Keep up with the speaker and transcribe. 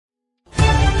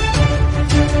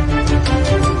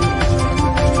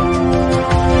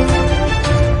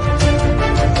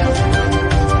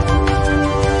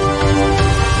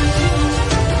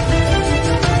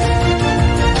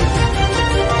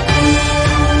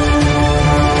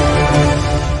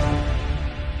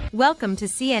Welcome to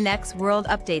CNX World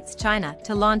Updates. China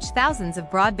to launch thousands of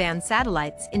broadband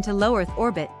satellites into low Earth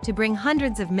orbit to bring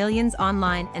hundreds of millions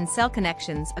online and cell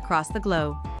connections across the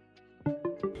globe.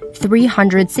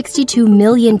 362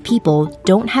 million people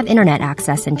don't have internet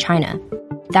access in China.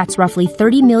 That's roughly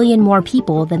 30 million more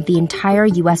people than the entire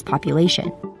US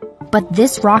population. But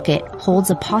this rocket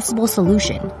holds a possible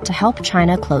solution to help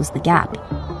China close the gap.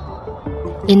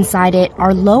 Inside it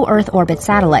are low Earth orbit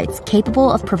satellites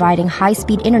capable of providing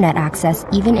high-speed internet access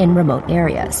even in remote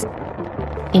areas.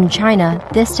 In China,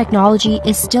 this technology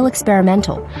is still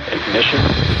experimental.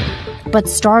 But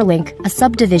Starlink, a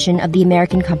subdivision of the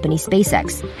American company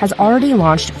SpaceX, has already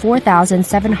launched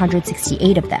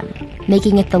 4,768 of them,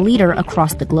 making it the leader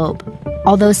across the globe.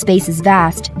 Although space is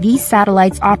vast, these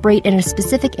satellites operate in a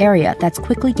specific area that's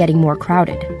quickly getting more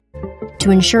crowded. To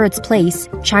ensure its place,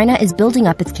 China is building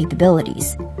up its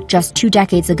capabilities. Just 2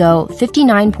 decades ago,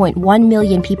 59.1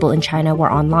 million people in China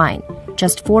were online,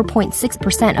 just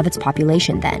 4.6% of its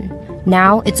population then.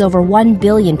 Now it's over 1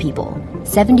 billion people,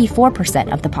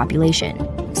 74% of the population.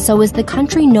 So is the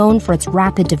country known for its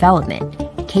rapid development,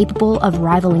 capable of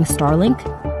rivaling Starlink?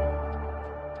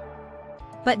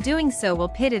 But doing so will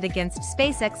pit it against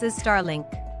SpaceX's Starlink.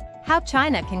 How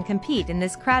China can compete in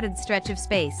this crowded stretch of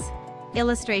space.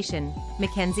 Illustration,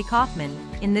 Mackenzie Kaufman.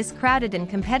 In this crowded and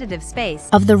competitive space,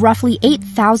 of the roughly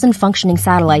 8,000 functioning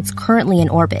satellites currently in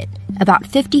orbit, about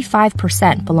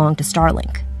 55% belong to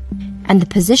Starlink. And the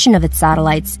position of its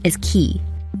satellites is key.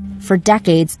 For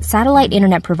decades, satellite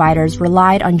internet providers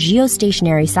relied on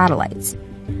geostationary satellites.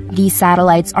 These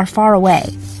satellites are far away,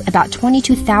 about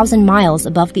 22,000 miles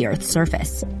above the Earth's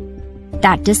surface.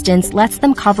 That distance lets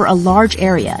them cover a large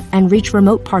area and reach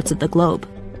remote parts of the globe.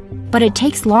 But it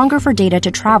takes longer for data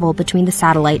to travel between the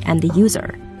satellite and the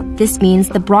user. This means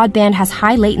the broadband has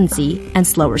high latency and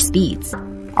slower speeds.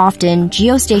 Often,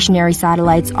 geostationary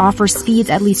satellites offer speeds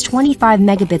at least 25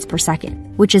 megabits per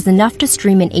second, which is enough to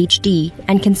stream in HD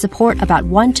and can support about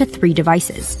 1 to 3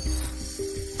 devices.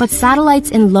 But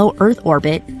satellites in low Earth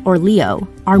orbit, or LEO,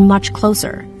 are much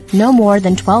closer, no more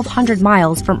than 1,200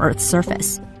 miles from Earth's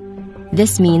surface.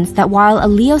 This means that while a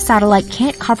LEO satellite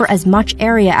can't cover as much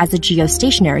area as a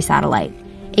geostationary satellite,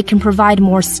 it can provide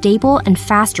more stable and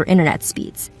faster internet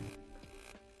speeds.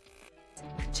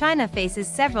 China faces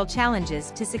several challenges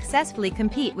to successfully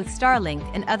compete with Starlink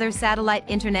and other satellite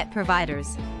internet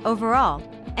providers. Overall,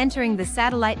 entering the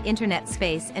satellite internet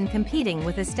space and competing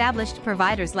with established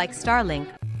providers like Starlink.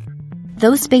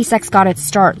 Though SpaceX got its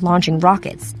start launching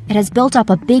rockets, it has built up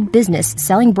a big business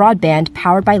selling broadband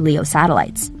powered by LEO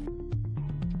satellites.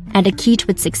 And a key to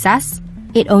its success?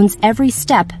 It owns every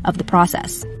step of the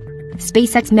process.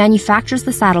 SpaceX manufactures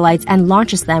the satellites and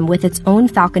launches them with its own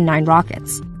Falcon 9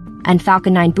 rockets. And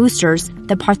Falcon 9 boosters,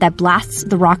 the part that blasts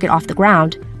the rocket off the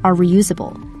ground, are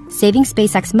reusable, saving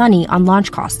SpaceX money on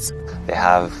launch costs. They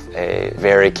have a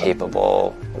very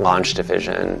capable launch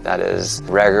division that is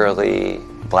regularly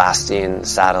blasting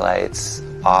satellites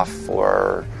off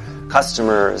for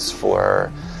customers, for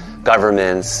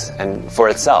governments, and for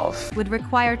itself. Would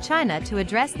require China to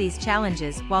address these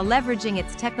challenges while leveraging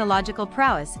its technological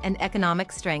prowess and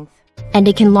economic strength. And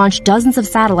it can launch dozens of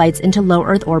satellites into low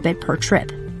Earth orbit per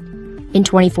trip. In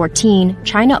 2014,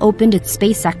 China opened its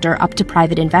space sector up to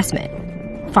private investment.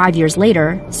 5 years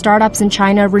later, startups in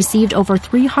China received over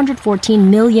 $314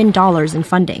 million in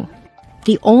funding.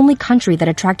 The only country that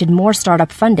attracted more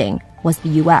startup funding was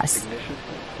the US.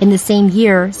 In the same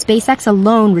year, SpaceX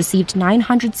alone received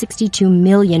 $962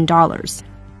 million.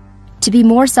 To be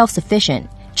more self-sufficient,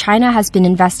 China has been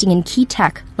investing in key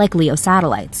tech like LEO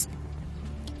satellites.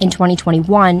 In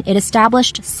 2021, it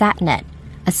established SatNet,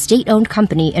 a state-owned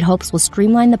company it hopes will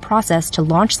streamline the process to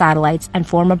launch satellites and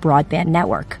form a broadband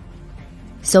network.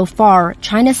 So far,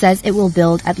 China says it will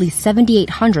build at least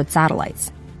 7,800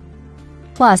 satellites.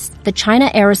 Plus, the China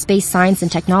Aerospace Science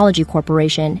and Technology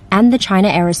Corporation and the China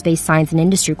Aerospace Science and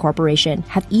Industry Corporation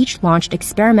have each launched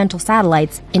experimental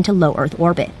satellites into low Earth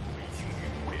orbit.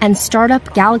 And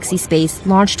startup Galaxy Space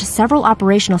launched several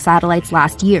operational satellites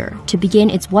last year to begin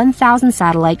its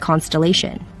 1,000-satellite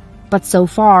constellation. But so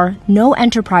far, no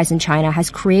enterprise in China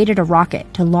has created a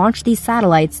rocket to launch these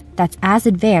satellites that's as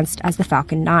advanced as the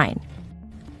Falcon 9.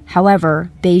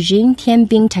 However, Beijing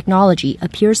Tianbing technology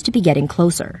appears to be getting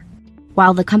closer.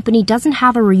 While the company doesn't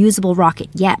have a reusable rocket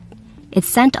yet, it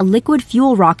sent a liquid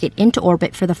fuel rocket into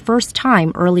orbit for the first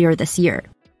time earlier this year.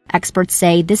 Experts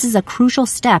say this is a crucial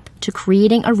step to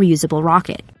creating a reusable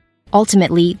rocket.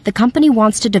 Ultimately, the company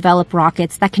wants to develop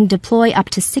rockets that can deploy up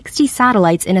to 60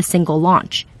 satellites in a single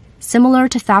launch, similar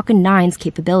to Falcon 9's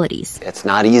capabilities. It's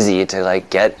not easy to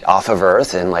get off of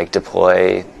Earth and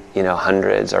deploy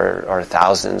hundreds or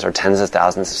thousands or tens of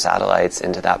thousands of satellites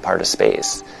into that part of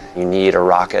space. You need a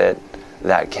rocket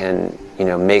that can,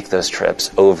 make those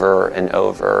trips over and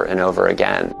over and over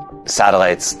again.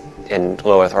 Satellites in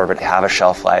low Earth orbit have a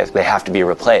shelf life. They have to be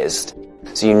replaced.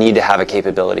 So you need to have a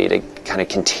capability to kind of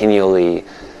continually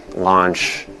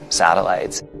launch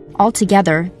satellites.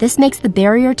 Altogether, this makes the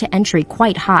barrier to entry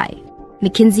quite high.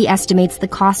 McKinsey estimates the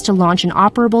cost to launch an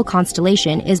operable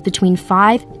constellation is between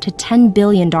 $5 to $10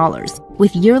 billion,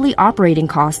 with yearly operating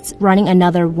costs running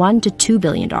another $1 to $2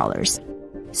 billion.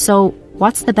 So,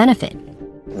 what's the benefit?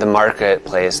 The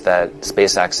marketplace that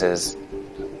SpaceX has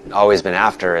always been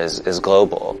after is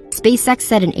global. SpaceX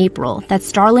said in April that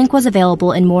Starlink was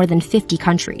available in more than 50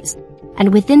 countries.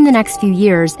 And within the next few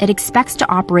years, it expects to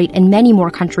operate in many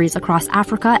more countries across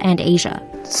Africa and Asia.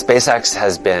 SpaceX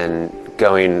has been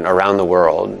going around the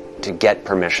world to get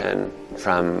permission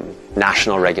from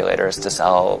national regulators to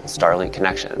sell Starlink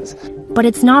connections. But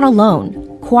it's not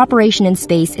alone. Cooperation in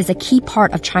space is a key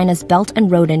part of China's Belt and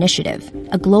Road Initiative,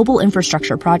 a global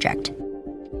infrastructure project.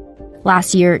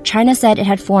 Last year, China said it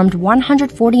had formed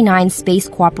 149 space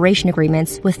cooperation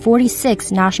agreements with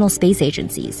 46 national space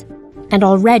agencies. And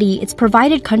already, it's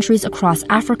provided countries across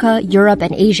Africa, Europe,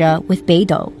 and Asia with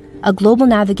Beidou, a global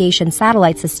navigation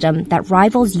satellite system that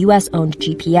rivals US-owned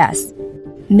GPS.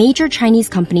 Major Chinese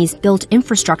companies built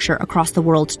infrastructure across the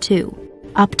world, too.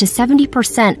 Up to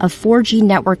 70% of 4G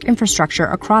network infrastructure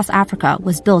across Africa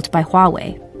was built by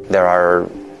Huawei. There are,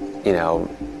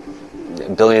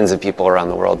 billions of people around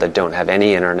the world that don't have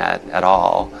any internet at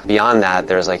all. Beyond that,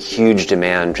 there's huge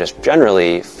demand just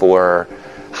generally for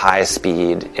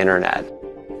high-speed internet.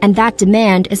 And that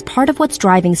demand is part of what's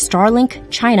driving Starlink,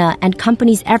 China, and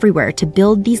companies everywhere to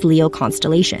build these LEO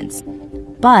constellations.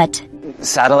 But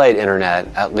satellite internet,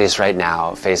 at least right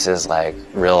now, faces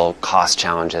real cost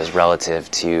challenges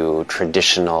relative to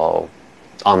traditional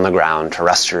on-the-ground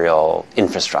terrestrial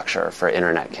infrastructure for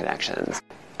internet connections.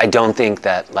 I don't think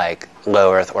that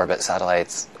low Earth orbit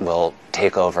satellites will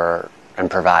take over and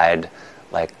provide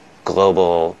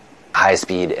global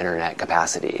high-speed internet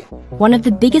capacity. One of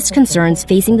the biggest concerns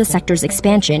facing the sector's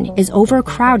expansion is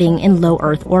overcrowding in low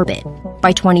Earth orbit.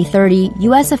 By 2030,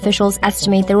 U.S. officials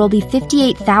estimate there will be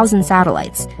 58,000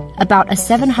 satellites, about a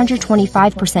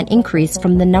 725% increase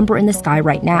from the number in the sky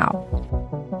right now.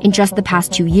 In just the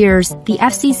past 2 years, the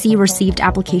FCC received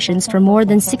applications for more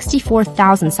than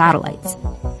 64,000 satellites.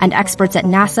 And experts at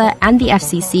NASA and the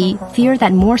FCC fear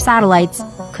that more satellites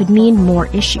could mean more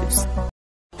issues.